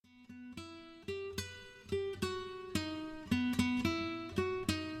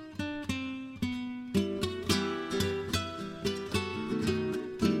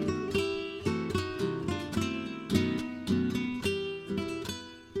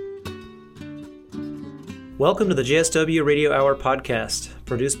Welcome to the JSW Radio Hour podcast,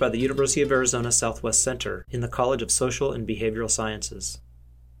 produced by the University of Arizona Southwest Center in the College of Social and Behavioral Sciences.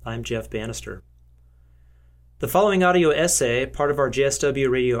 I'm Jeff Bannister. The following audio essay, part of our JSW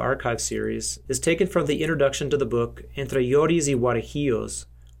Radio Archive series, is taken from the introduction to the book Entre Lloris y Guarejillos,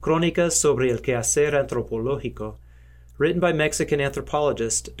 Crónicas sobre el Quehacer Antropológico, written by Mexican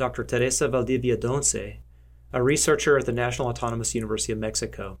anthropologist Dr. Teresa Valdivia Donce, a researcher at the National Autonomous University of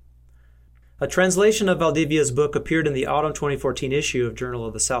Mexico. A translation of Valdivia's book appeared in the autumn 2014 issue of Journal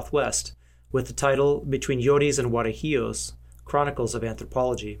of the Southwest with the title Between Lloris and Guarejillos, Chronicles of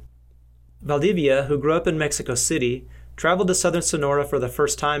Anthropology. Valdivia, who grew up in Mexico City, traveled to southern Sonora for the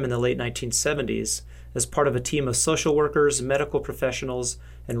first time in the late 1970s as part of a team of social workers, medical professionals,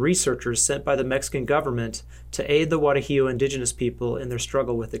 and researchers sent by the Mexican government to aid the Guarejillo indigenous people in their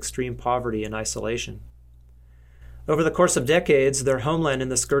struggle with extreme poverty and isolation. Over the course of decades, their homeland in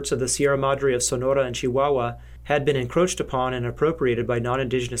the skirts of the Sierra Madre of Sonora and Chihuahua had been encroached upon and appropriated by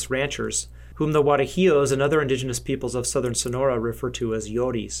non-indigenous ranchers, whom the Guarejillos and other indigenous peoples of southern Sonora refer to as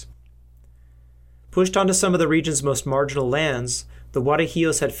Lloris. Pushed onto some of the region's most marginal lands, the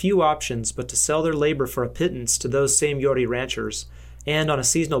Guarejillos had few options but to sell their labor for a pittance to those same Llori ranchers, and on a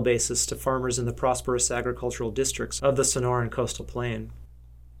seasonal basis to farmers in the prosperous agricultural districts of the Sonoran coastal plain.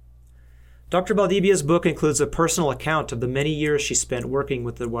 Dr. Valdivia's book includes a personal account of the many years she spent working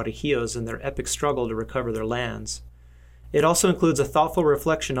with the Guarejillos in their epic struggle to recover their lands. It also includes a thoughtful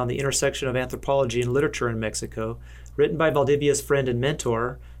reflection on the intersection of anthropology and literature in Mexico, written by Valdivia's friend and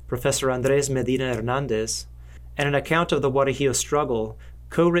mentor, Professor Andrés Medina Hernández, and an account of the Guarejillo struggle,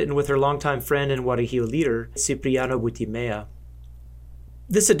 co-written with her longtime friend and Guarejillo leader, Cipriano Buitimea.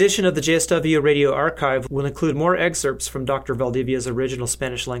 This edition of the JSW Radio Archive will include more excerpts from Dr. Valdivia's original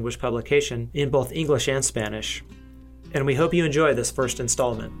Spanish-language publication in both English and Spanish, and we hope you enjoy this first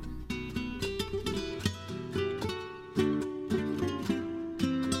installment.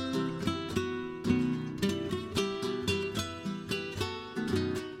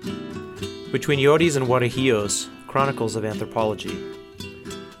 Between Lloris and Guarejillos, Chronicles of Anthropology.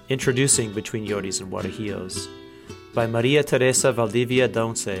 Introducing Between Lloris and Guarejillos, by Maria Teresa Valdivia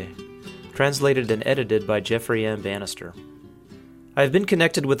Donce, translated and edited by Jeffrey M. Bannister. I have been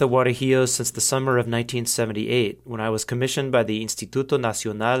connected with the Guarejillos since the summer of 1978, when I was commissioned by the Instituto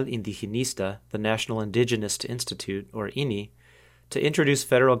Nacional Indigenista, the National Indigenist Institute, or INI, to introduce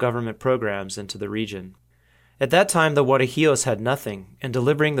federal government programs into the region. At that time, the Guarejillos had nothing, and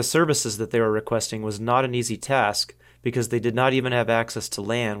delivering the services that they were requesting was not an easy task because they did not even have access to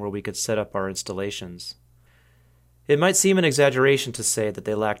land where we could set up our installations. It might seem an exaggeration to say that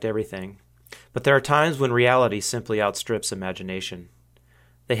they lacked everything, but there are times when reality simply outstrips imagination.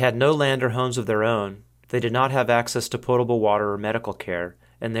 They had no land or homes of their own, they did not have access to potable water or medical care,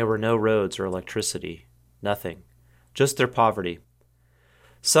 and there were no roads or electricity. Nothing. Just their poverty.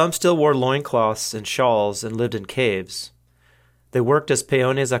 Some still wore loincloths and shawls and lived in caves. They worked as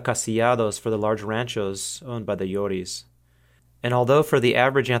peones acasillados for the large ranchos owned by the Lloris. And although for the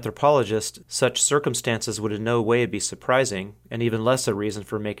average anthropologist such circumstances would in no way be surprising, and even less a reason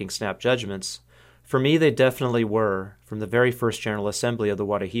for making snap judgments, for me they definitely were, from the very first General Assembly of the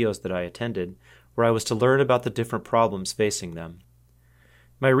Guarejillos that I attended, where I was to learn about the different problems facing them.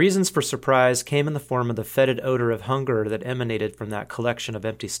 My reasons for surprise came in the form of the fetid odor of hunger that emanated from that collection of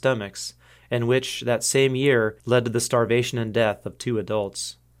empty stomachs, and which, that same year, led to the starvation and death of 2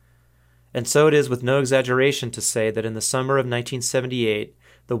 adults. And so it is with no exaggeration to say that in the summer of 1978,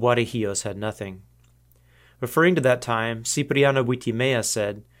 the Guarejillos had nothing. Referring to that time, Cipriano Buitimea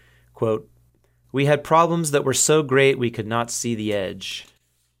said, quote, "We had problems that were so great we could not see the edge."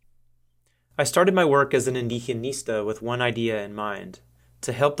 I started my work as an indigenista with one idea in mind,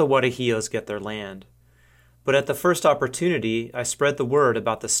 to help the Guarejillos get their land. But at the first opportunity, I spread the word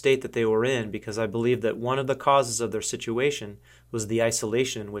about the state that they were in because I believed that one of the causes of their situation was the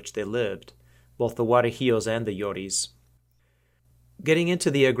isolation in which they lived, both the Guarejillos and the Lloris. Getting into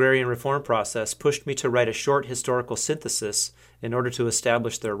the agrarian reform process pushed me to write a short historical synthesis in order to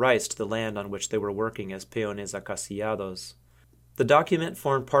establish their rights to the land on which they were working as peones acasillados. The document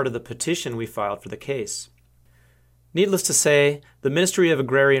formed part of the petition we filed for the case. Needless to say, the Ministry of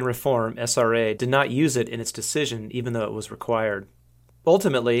Agrarian Reform, SRA, did not use it in its decision even though it was required.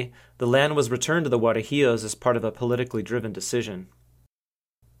 Ultimately, the land was returned to the Guarejillos as part of a politically driven decision.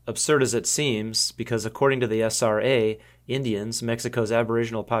 Absurd as it seems, because according to the SRA, Indians, Mexico's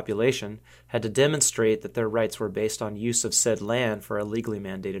aboriginal population, had to demonstrate that their rights were based on use of said land for a legally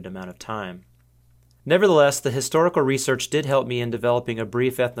mandated amount of time. Nevertheless, the historical research did help me in developing a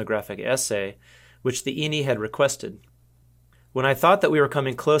brief ethnographic essay, which the INI had requested. When I thought that we were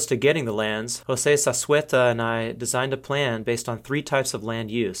coming close to getting the lands, Jose Zazueta and I designed a plan based on 3 types of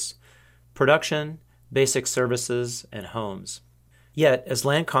land use: production, basic services, and homes. Yet, as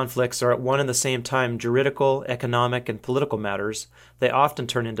land conflicts are at one and the same time juridical, economic, and political matters, they often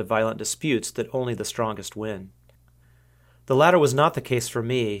turn into violent disputes that only the strongest win. The latter was not the case for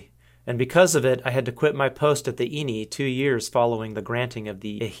me, and because of it I had to quit my post at the INI 2 years following the granting of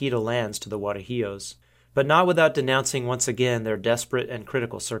the ejido lands to the Guarajillos, but not without denouncing once again their desperate and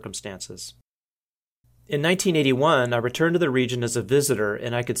critical circumstances. In 1981, I returned to the region as a visitor,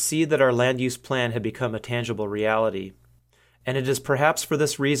 and I could see that our land use plan had become a tangible reality. And it is perhaps for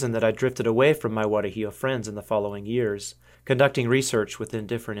this reason that I drifted away from my Guarajillo friends in the following years, conducting research within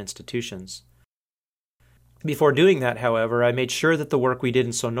different institutions. Before doing that, however, I made sure that the work we did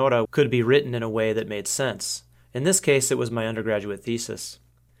in Sonora could be written in a way that made sense. In this case, it was my undergraduate thesis.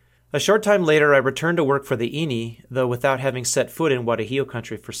 A short time later, I returned to work for the INI, though without having set foot in Guarajillo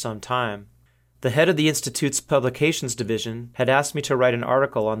country for some time. The head of the Institute's publications division had asked me to write an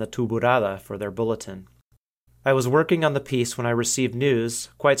article on the Tuburada for their bulletin. I was working on the piece when I received news,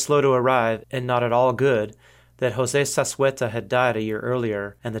 quite slow to arrive and not at all good, that Jose Zazueta had died a year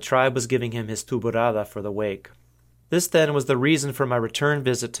earlier, and the tribe was giving him his Tuburada for the wake. This then was the reason for my return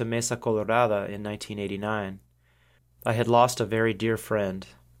visit to Mesa Colorada in 1989. I had lost a very dear friend.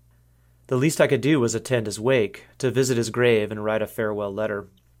 The least I could do was attend his wake, to visit his grave and write a farewell letter.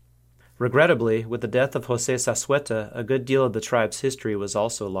 Regrettably, with the death of Jose Zazueta, a good deal of the tribe's history was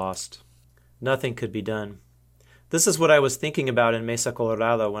also lost. Nothing could be done. This is what I was thinking about in Mesa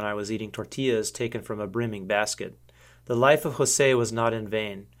Colorado when I was eating tortillas taken from a brimming basket. The life of Jose was not in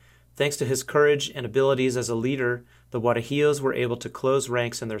vain. Thanks to his courage and abilities as a leader, the Guarajillos were able to close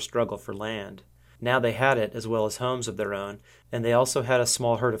ranks in their struggle for land. Now they had it, as well as homes of their own, and they also had a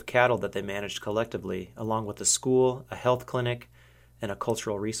small herd of cattle that they managed collectively, along with a school, a health clinic, and a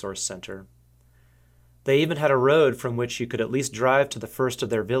cultural resource center. They even had a road from which you could at least drive to the first of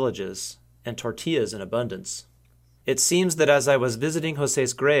their villages, and tortillas in abundance. It seems that as I was visiting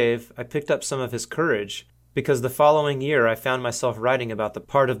Jose's grave, I picked up some of his courage, because the following year I found myself writing about the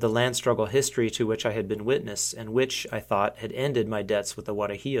part of the land struggle history to which I had been witness, and which, I thought, had ended my debts with the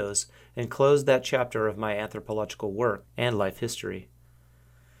Guarajillos and closed that chapter of my anthropological work and life history.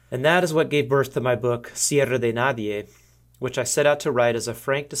 And that is what gave birth to my book, Sierra de Nadie, which I set out to write as a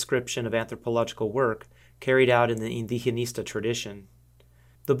frank description of anthropological work carried out in the indigenista tradition.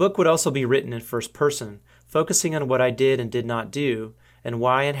 The book would also be written in first person, focusing on what I did and did not do, and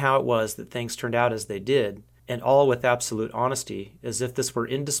why and how it was that things turned out as they did, and all with absolute honesty, as if this were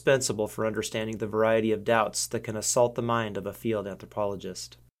indispensable for understanding the variety of doubts that can assault the mind of a field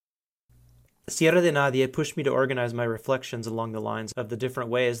anthropologist. Sierra de Nadie pushed me to organize my reflections along the lines of the different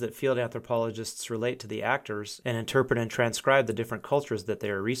ways that field anthropologists relate to the actors and interpret and transcribe the different cultures that they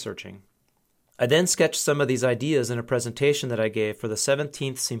are researching. I then sketched some of these ideas in a presentation that I gave for the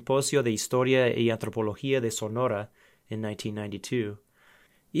 17th Simposio de Historia y Antropología de Sonora in 1992.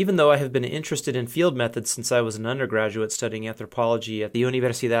 Even though I have been interested in field methods since I was an undergraduate studying anthropology at the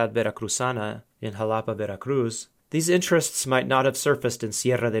Universidad Veracruzana in Jalapa, Veracruz, these interests might not have surfaced in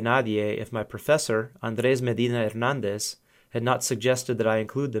Sierra de Nadie if my professor, Andrés Medina Hernández, had not suggested that I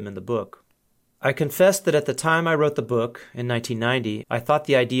include them in the book. I confess that at the time I wrote the book, in 1990, I thought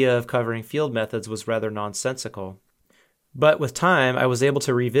the idea of covering field methods was rather nonsensical. But with time, I was able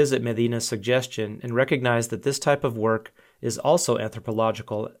to revisit Medina's suggestion and recognize that this type of work is also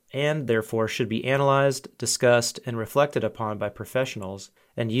anthropological and therefore should be analyzed, discussed, and reflected upon by professionals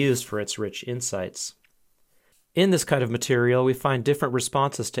and used for its rich insights. In this kind of material, we find different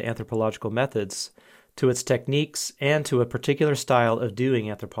responses to anthropological methods, to its techniques, and to a particular style of doing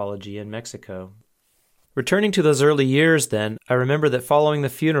anthropology in Mexico. Returning to those early years, then, I remember that following the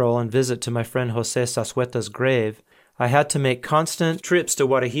funeral and visit to my friend Jose Zazueta's grave, I had to make constant trips to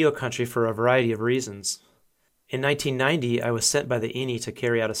Guarajillo country for a variety of reasons. In 1990, I was sent by the INI to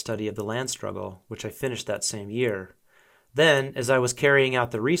carry out a study of the land struggle, which I finished that same year. Then, as I was carrying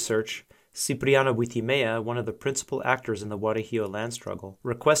out the research, Cipriano Buitimea, one of the principal actors in the Guarajillo land struggle,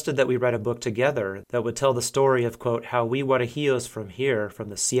 requested that we write a book together that would tell the story of, quote, how we Guarajillos from here, from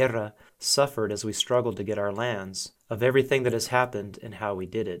the Sierra, suffered as we struggled to get our lands, of everything that has happened and how we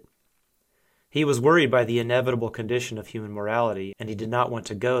did it. He was worried by the inevitable condition of human morality, and he did not want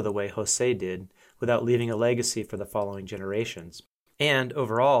to go the way Jose did, without leaving a legacy for the following generations. And,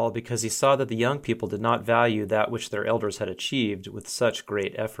 overall, because he saw that the young people did not value that which their elders had achieved with such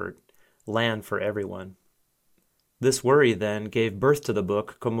great effort, land for everyone. This worry, then, gave birth to the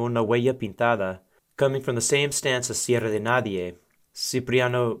book Como una huella pintada, coming from the same stance as Sierra de Nadie,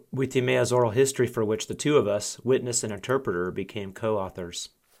 Cipriano Buitimea's oral history, for which the two of us, witness and interpreter, became co-authors.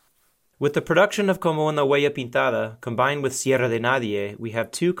 With the production of Como una Huella Pintada, combined with Sierra de Nadie, we have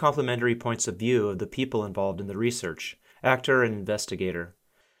two complementary points of view of the people involved in the research, actor and investigator.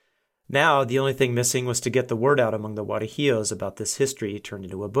 Now, the only thing missing was to get the word out among the Guarajillos about this history turned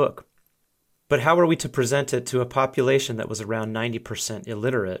into a book. But how were we to present it to a population that was around 90%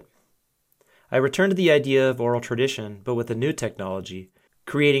 illiterate? I returned to the idea of oral tradition, but with a new technology,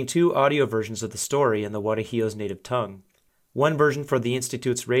 creating two audio versions of the story in the Guarajillos' native tongue. One version for the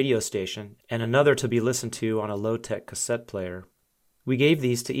Institute's radio station, and another to be listened to on a low-tech cassette player. We gave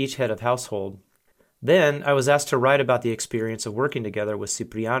these to each head of household. Then I was asked to write about the experience of working together with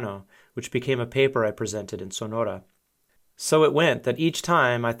Cipriano, which became a paper I presented in Sonora. So it went that each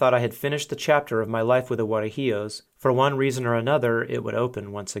time I thought I had finished the chapter of my life with the Guarajillos, for one reason or another it would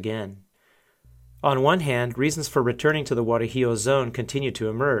open once again. On one hand, reasons for returning to the Guarajillo zone continued to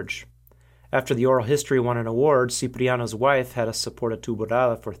emerge. After the oral history won an award, Cipriano's wife had us support a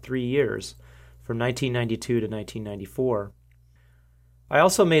tuburada for 3 years, from 1992 to 1994. I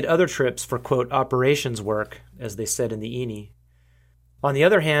also made other trips for, quote, operations work, as they said in the INI. On the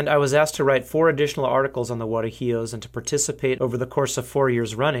other hand, I was asked to write 4 additional articles on the Guarajillos and to participate over the course of 4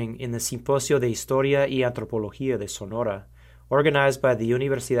 years running in the Simposio de Historia y Antropología de Sonora, organized by the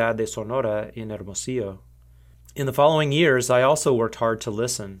Universidad de Sonora in Hermosillo. In the following years, I also worked hard to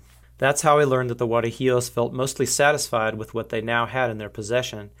listen. That's how I learned that the Guarajillos felt mostly satisfied with what they now had in their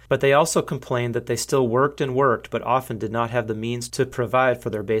possession, but they also complained that they still worked and worked, but often did not have the means to provide for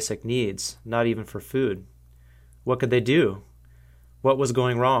their basic needs, not even for food. What could they do? What was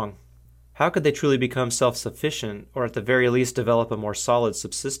going wrong? How could they truly become self-sufficient, or at the very least develop a more solid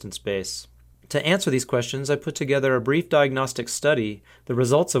subsistence base? To answer these questions, I put together a brief diagnostic study, the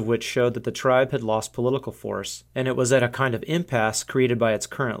results of which showed that the tribe had lost political force, and it was at a kind of impasse created by its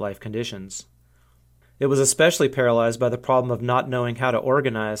current life conditions. It was especially paralyzed by the problem of not knowing how to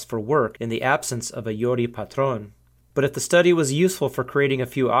organize for work in the absence of a Yori patron. But if the study was useful for creating a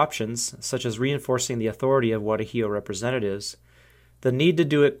few options, such as reinforcing the authority of Guarajillo representatives, the need to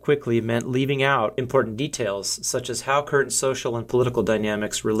do it quickly meant leaving out important details, such as how current social and political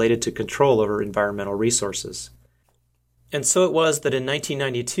dynamics related to control over environmental resources. And so it was that in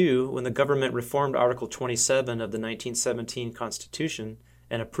 1992, when the government reformed Article 27 of the 1917 Constitution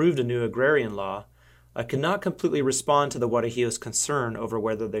and approved a new agrarian law, I could not completely respond to the Guarajillos' concern over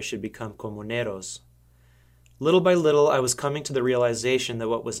whether they should become comuneros. Little by little, I was coming to the realization that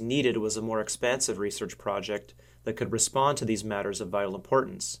what was needed was a more expansive research project that could respond to these matters of vital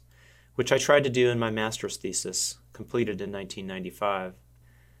importance, which I tried to do in my master's thesis, completed in 1995.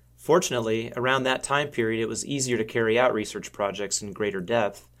 Fortunately, around that time period it was easier to carry out research projects in greater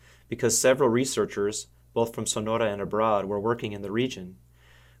depth because several researchers, both from Sonora and abroad, were working in the region,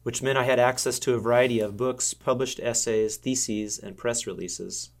 which meant I had access to a variety of books, published essays, theses, and press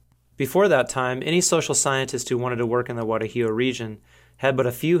releases. Before that time, any social scientist who wanted to work in the Guarajillo region had but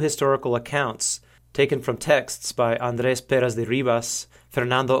a few historical accounts taken from texts by Andrés Peras de Ribas,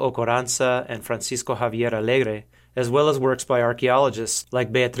 Fernando Ocoranza, and Francisco Javier Alegre, as well as works by archaeologists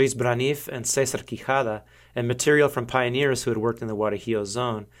like Beatriz Braniff and Cesar Quijada, and material from pioneers who had worked in the Guarajillo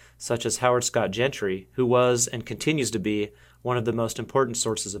zone, such as Howard Scott Gentry, who was and continues to be one of the most important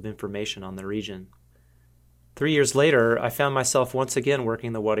sources of information on the region. 3 years later, I found myself once again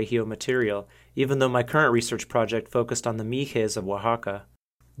working the Guarajillo material, even though my current research project focused on the Mijes of Oaxaca.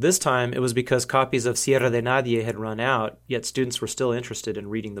 This time, it was because copies of Sierra de Nadie had run out, yet students were still interested in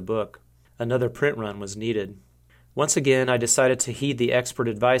reading the book. Another print run was needed. Once again, I decided to heed the expert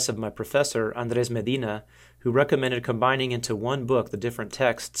advice of my professor, Andrés Medina, who recommended combining into one book the different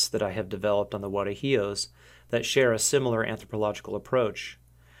texts that I have developed on the Guarajillos that share a similar anthropological approach.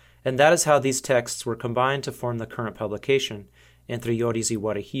 And that is how these texts were combined to form the current publication, Entre Yoris y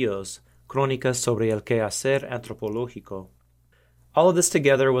Guarajillos, Crónicas sobre el quehacer antropológico. All of this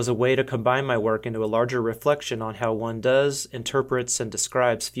together was a way to combine my work into a larger reflection on how one does, interprets, and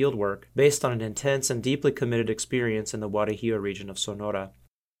describes fieldwork based on an intense and deeply committed experience in the Guarajillo region of Sonora.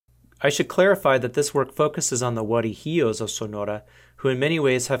 I should clarify that this work focuses on the Guarajillos of Sonora, who in many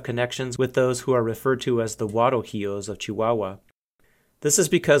ways have connections with those who are referred to as the Guarojillos of Chihuahua. This is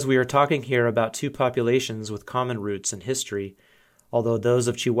because we are talking here about two populations with common roots and history, although those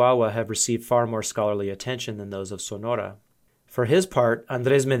of Chihuahua have received far more scholarly attention than those of Sonora. For his part,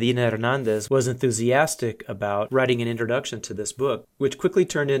 Andrés Medina Hernandez was enthusiastic about writing an introduction to this book, which quickly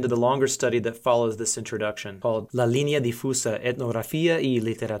turned into the longer study that follows this introduction, called La Línea Difusa, Etnografía y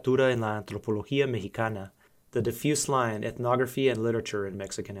Literatura en la Antropología Mexicana, The Diffuse Line, Ethnography and Literature in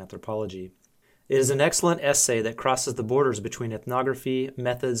Mexican Anthropology. It is an excellent essay that crosses the borders between ethnography,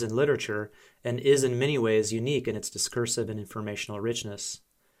 methods, and literature, and is in many ways unique in its discursive and informational richness.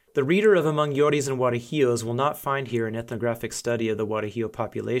 The reader of Among Yoris and Guarajillos will not find here an ethnographic study of the Guarajillo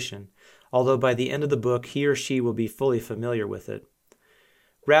population, although by the end of the book he or she will be fully familiar with it.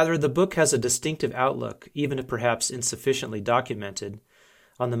 Rather, the book has a distinctive outlook, even if perhaps insufficiently documented,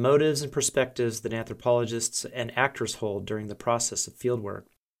 on the motives and perspectives that anthropologists and actors hold during the process of fieldwork.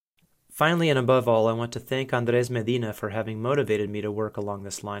 Finally, and above all, I want to thank Andres Medina for having motivated me to work along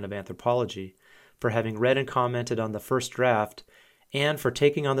this line of anthropology, for having read and commented on the first draft, and for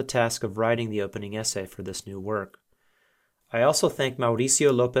taking on the task of writing the opening essay for this new work. I also thank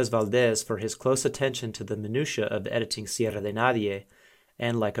Mauricio Lopez Valdez for his close attention to the minutiae of editing Sierra de Nadie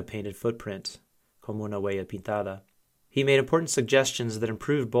and Like a Painted Footprint, Como una huella pintada. He made important suggestions that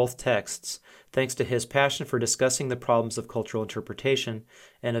improved both texts, thanks to his passion for discussing the problems of cultural interpretation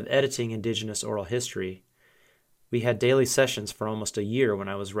and of editing indigenous oral history. We had daily sessions for almost a year when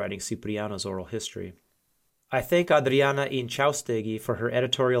I was writing Cipriano's oral history. I thank Adriana Inchaustegui for her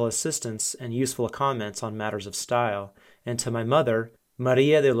editorial assistance and useful comments on matters of style, and to my mother,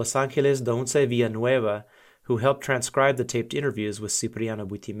 Maria de Los Angeles Daunce Villanueva, who helped transcribe the taped interviews with Cipriano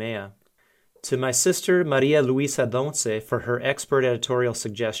Buitimea. To my sister, Maria Luisa Daunce, for her expert editorial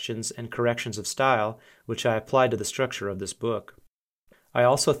suggestions and corrections of style, which I applied to the structure of this book. I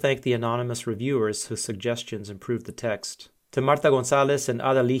also thank the anonymous reviewers whose suggestions improved the text. To Marta Gonzalez and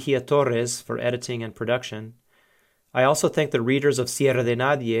Ada Ligia Torres for editing and production. I also thank the readers of Sierra de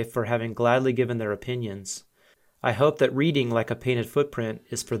Nadie for having gladly given their opinions. I hope that reading Like a Painted Footprint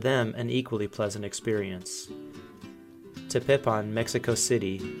is for them an equally pleasant experience. Tepepan, Mexico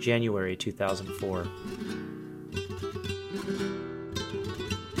City, January 2004.